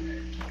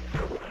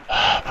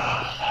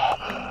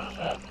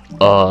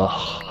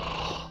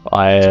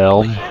 I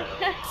am.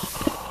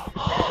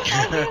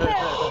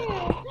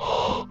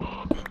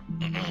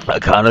 I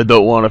kinda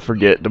don't want to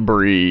forget to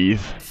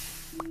breathe.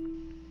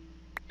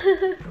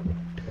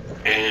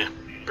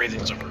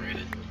 Breathing's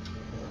overrated.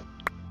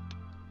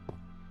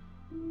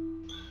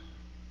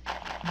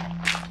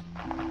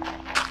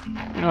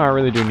 You know, I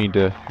really do need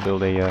to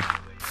build a,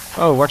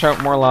 Oh, watch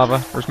out, more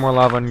lava. There's more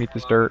lava underneath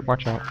this dirt.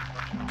 Watch out.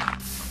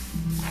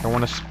 Don't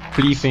want to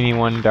spleef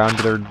anyone down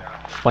to their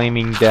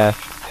flaming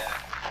death.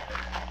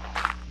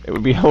 It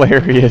would be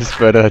hilarious,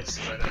 but at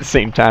the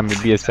same time,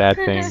 it'd be a sad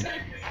thing.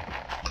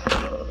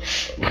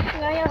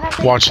 Now you'll have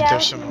to Watch it, douse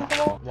there's some me with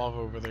gold. lava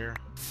over there.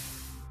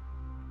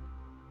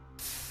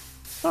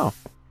 Oh.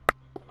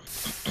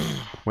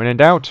 When in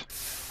doubt,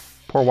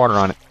 pour water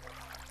on it.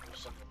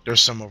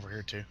 There's some over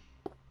here too.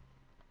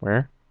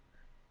 Where?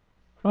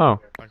 Oh.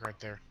 Like right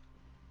there.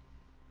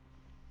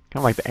 Kind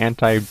of like the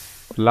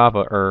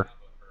anti-lava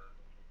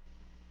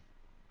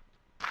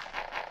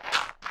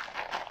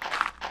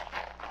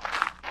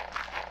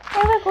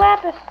Hey, look,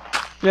 lapis.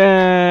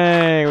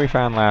 Yay! We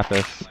found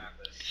lapis.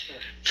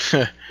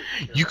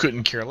 You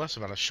couldn't care less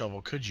about a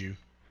shovel, could you?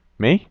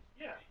 Me?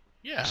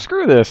 Yeah.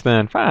 Screw this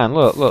then. Fine.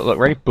 Look, look, look.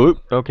 Ready? Bloop.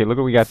 Okay, look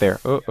what we got there.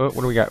 Oh, oh,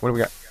 what do we got? What do we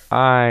got?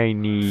 I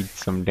need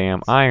some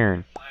damn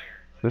iron.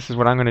 This is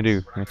what I'm gonna do.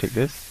 I'm gonna take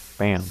this.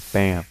 Bam,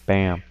 bam,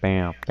 bam,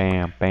 bam,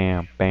 bam,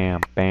 bam,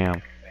 bam,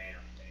 bam.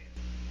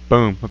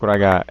 Boom. Look what I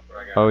got.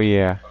 Oh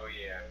yeah.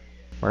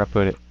 Where'd I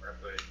put it?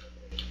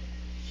 Did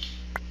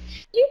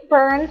you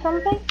burn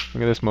something?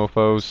 Look at this,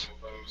 mofos.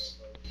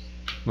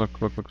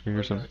 Look, look, look.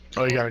 Here's some.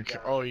 Oh,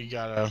 you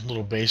got a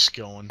little base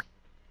going.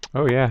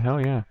 Oh yeah,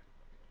 hell yeah.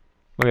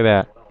 Look at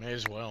that. May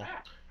as well.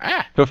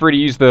 Ah! Feel free to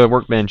use the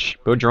workbench.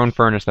 Build your own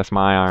furnace. That's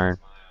my iron.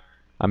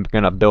 I'm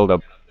gonna build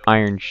a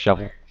iron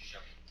shovel.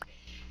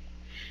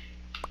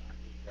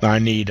 I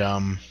need,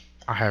 I'm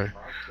alright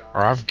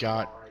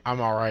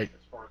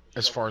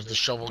as far as the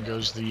shovel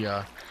goes.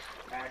 The,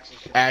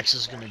 axe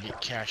is gonna get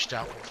cashed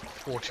out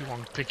before too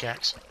long.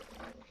 Pickaxe.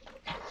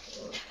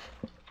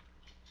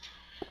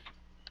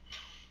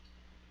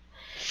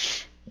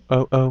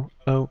 Oh, oh,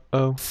 oh,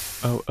 oh,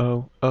 oh,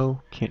 oh,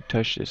 oh. Can't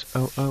touch this.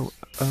 Oh, oh,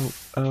 oh,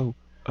 oh,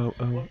 oh,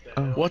 oh,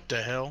 oh. What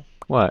the hell?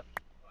 What?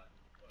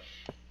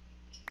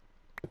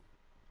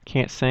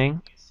 Can't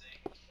sing?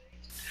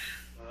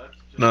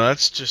 No,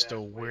 that's just a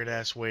weird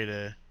ass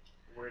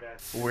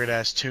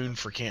tune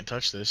for Can't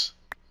Touch This.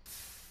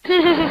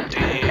 Can't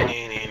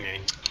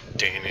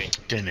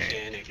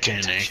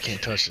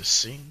touch this.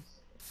 See?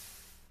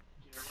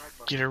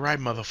 Get it right,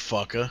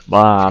 motherfucker.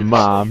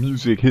 My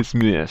music hits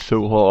me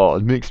so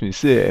hard, makes me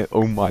say,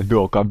 oh my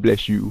Lord, God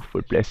bless you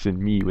for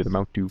blessing me with a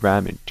mouth to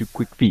rhyme and 2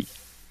 quick feet.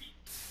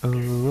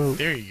 Oh,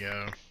 There you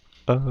go.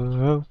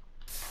 oh,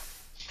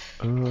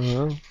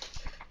 oh.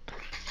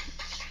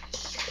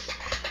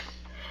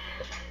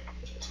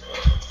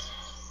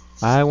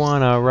 I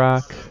want a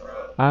rock.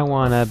 I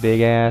want a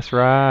big ass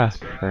rock.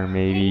 Or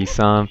maybe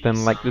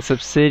something like this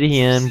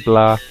obsidian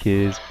block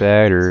is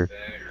better.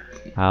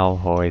 I'll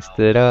hoist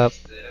it up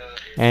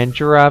and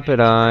drop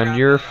it on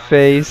your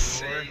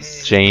face,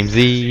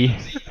 Jamesy.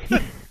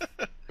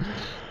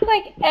 It's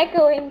like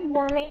echoing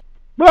for me.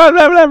 Blah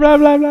blah blah blah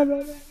blah blah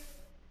blah.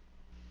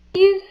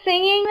 You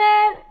singing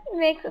that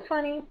makes it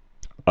funny.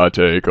 I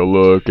take a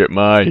look at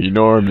my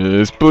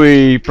enormous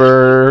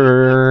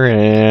bleeper,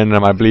 and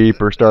my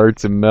bleeper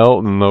starts to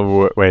melt in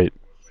the wait.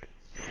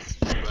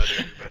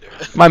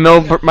 My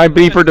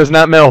bleeper does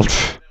not melt.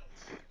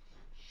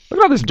 Look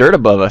at all this dirt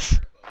above us.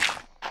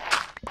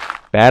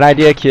 Bad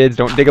idea, kids.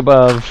 Don't dig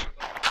above.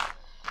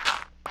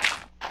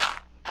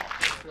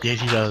 Yet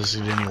he does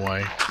it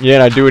anyway. Yeah,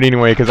 and I do it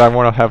anyway because I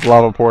want to have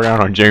lava pour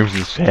down on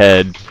James's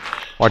head.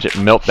 Watch it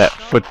melt that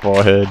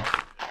football head.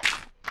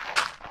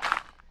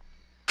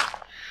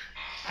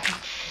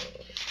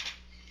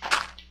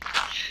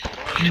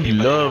 You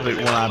love it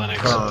when I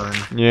burn.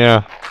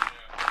 Yeah.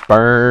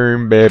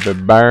 Burn, baby,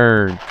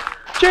 burn.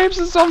 James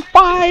is on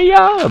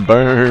fire.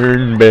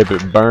 Burn, baby,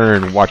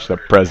 burn. Watch the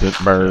present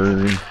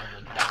burn.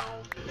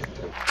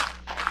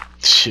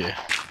 Shit.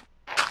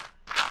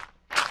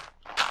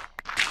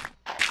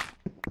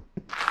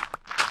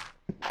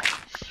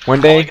 One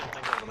All I day. can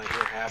think of when I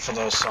hear half of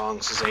those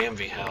songs is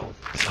AMV Hell.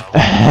 So.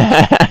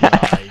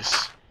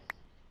 Nice.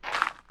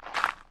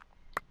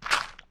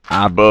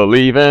 I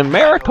believe in 5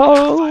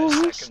 miracles.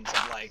 seconds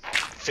of like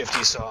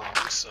 50 songs,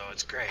 so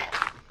it's great.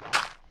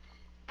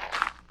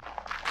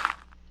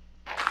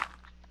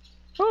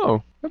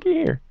 Oh, looky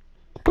here.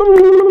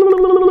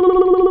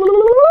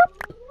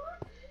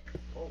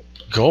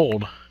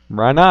 Gold.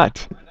 Why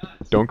not?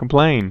 Don't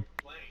complain.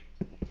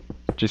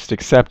 Just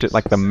accept it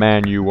like the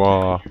man you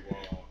are.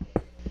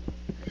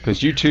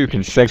 Because you too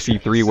can sexy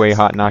 3-way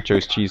hot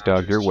nachos cheese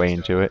dog your way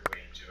into it.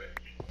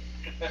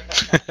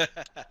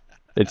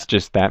 It's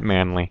just that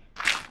manly.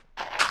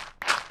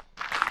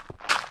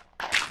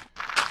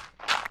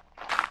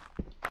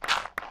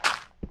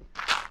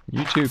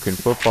 You too can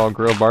football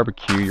grill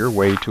barbecue your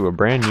way to a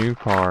brand new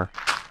car.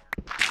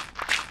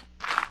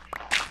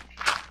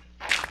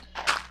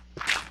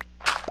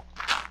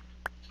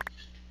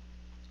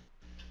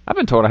 I've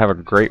been told I have a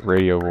great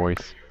radio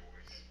voice.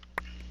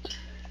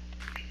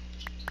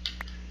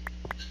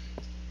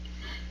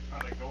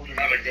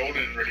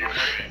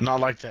 Not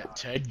like that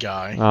Ted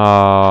guy.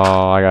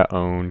 Oh, I got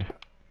owned.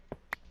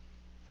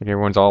 Like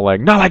everyone's all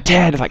like, not like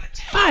Ted! It's like,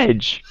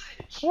 fudge!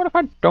 What if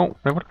I don't?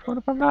 What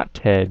if I'm not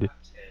Ted?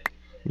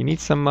 You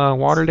need some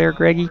water there,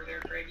 Greggy?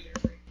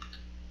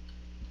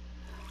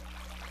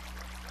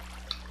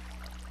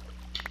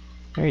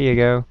 There you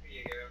go.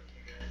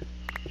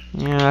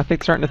 Yeah, I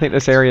think starting to think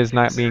this area is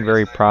not being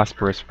very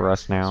prosperous for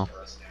us now.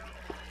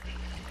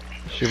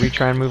 Should we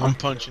try and move I'm on?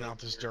 punching out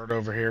this dirt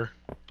over here.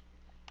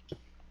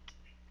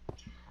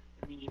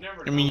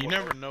 I mean, you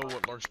never know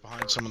what lurks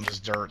behind some of this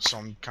dirt, so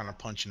I'm kind of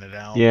punching it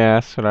out. Yeah,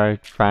 that's what I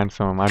find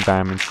some of my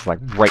diamonds is like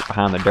right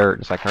behind the dirt.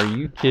 It's like, are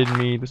you kidding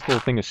me? This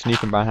little thing is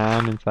sneaking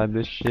behind inside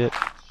this shit.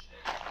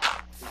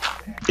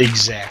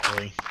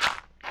 Exactly.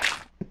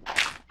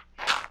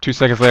 2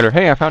 seconds later,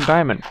 hey, I found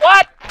diamond.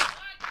 What?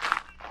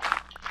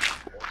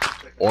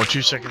 Or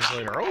 2 seconds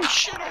later, oh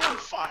shit, I'm on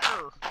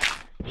fire!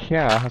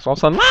 Yeah, that's all of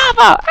a sudden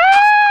lava!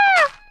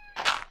 Ah!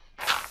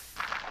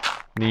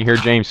 And you hear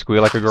James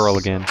squeal like a girl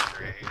again.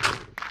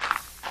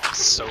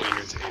 So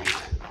entertaining.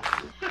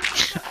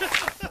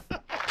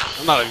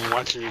 I'm not even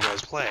watching you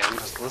guys play, I'm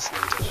just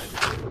listening to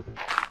it.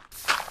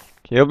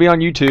 It'll be on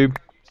YouTube.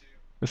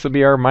 This will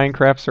be our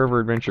Minecraft server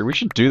adventure. We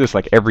should do this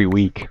like every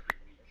week.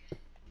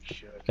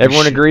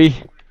 Everyone should. agree?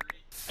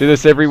 Do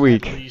this every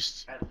week.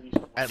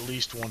 At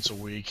least once a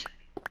week.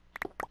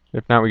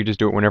 If not, we could just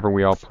do it whenever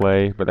we all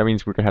play. But that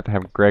means we're gonna have to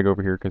have Greg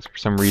over here because for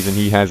some reason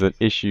he has an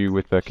issue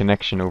with the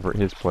connection over at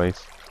his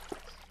place.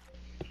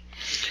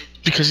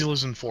 Because he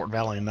lives in Fort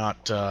Valley,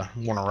 not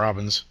Warner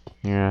Robins.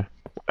 Yeah.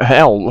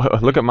 Hell,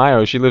 look at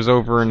Mayo. She lives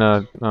over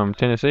in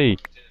Tennessee.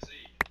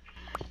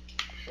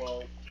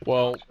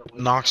 Well,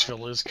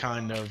 Knoxville is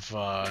kind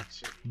of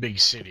big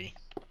city.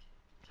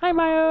 Hi,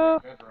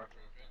 Mayo.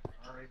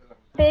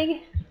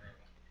 Big.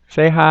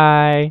 Say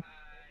hi.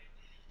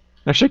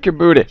 Now shake your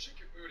booty.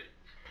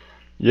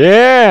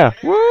 Yeah!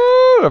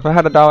 Woo! If I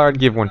had $1, I'd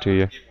give one to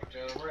you.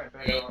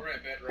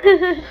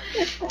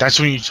 That's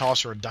when you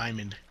toss her a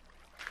diamond.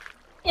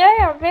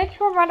 Yeah, bitch,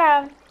 for my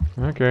dad.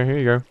 Okay, here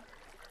you go.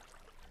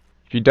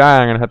 If you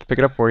die, I'm gonna have to pick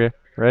it up for you.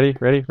 Ready?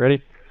 Ready?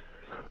 Ready?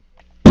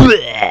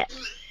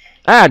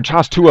 Ah, I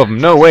tossed 2 of them.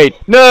 No, wait.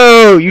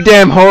 No! You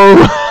damn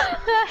hoe!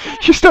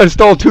 You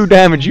stole 2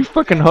 damage, you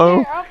fucking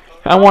hoe!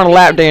 I want a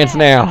lap dance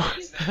now.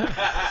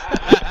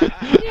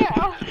 Yeah,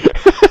 I'll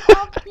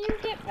you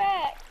get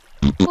back.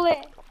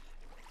 Split.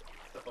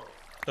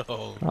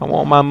 Oh. I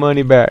want my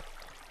money back.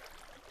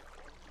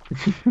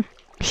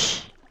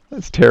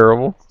 That's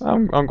terrible.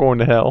 I'm going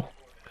to hell.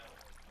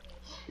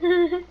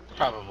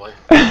 Probably.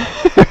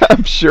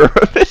 I'm sure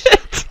of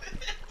it.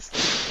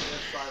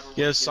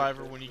 Yes,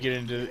 Cyber, when you get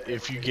into,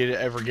 if you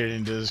ever get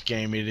into this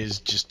game, it is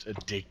just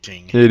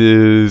addicting. It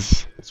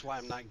is. That's why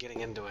I'm not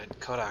getting into it.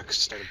 Kodak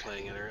started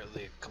playing it a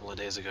couple of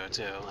days ago,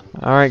 too.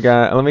 And Alright,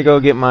 guys. Let me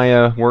go get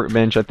my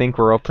workbench. I think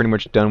we're all pretty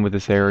much done with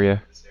this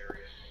area.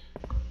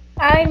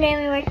 I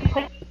mainly like to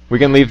play. We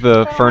can leave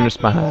the furnace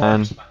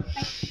behind.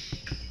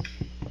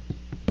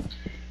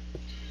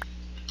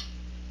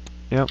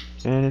 Yep,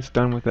 and it's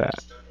done with that.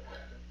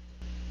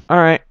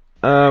 Alright,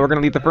 we're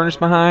gonna leave the furnace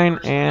behind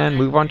and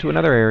move on to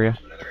another area.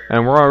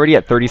 And we're already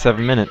at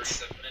 37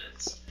 minutes.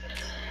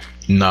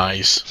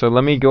 Nice. So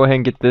let me go ahead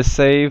and get this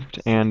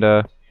saved, and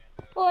Well,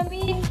 I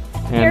mean,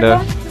 and you're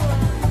going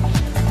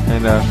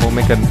to we'll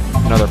make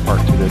another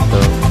part to this. So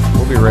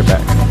we'll be right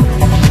back.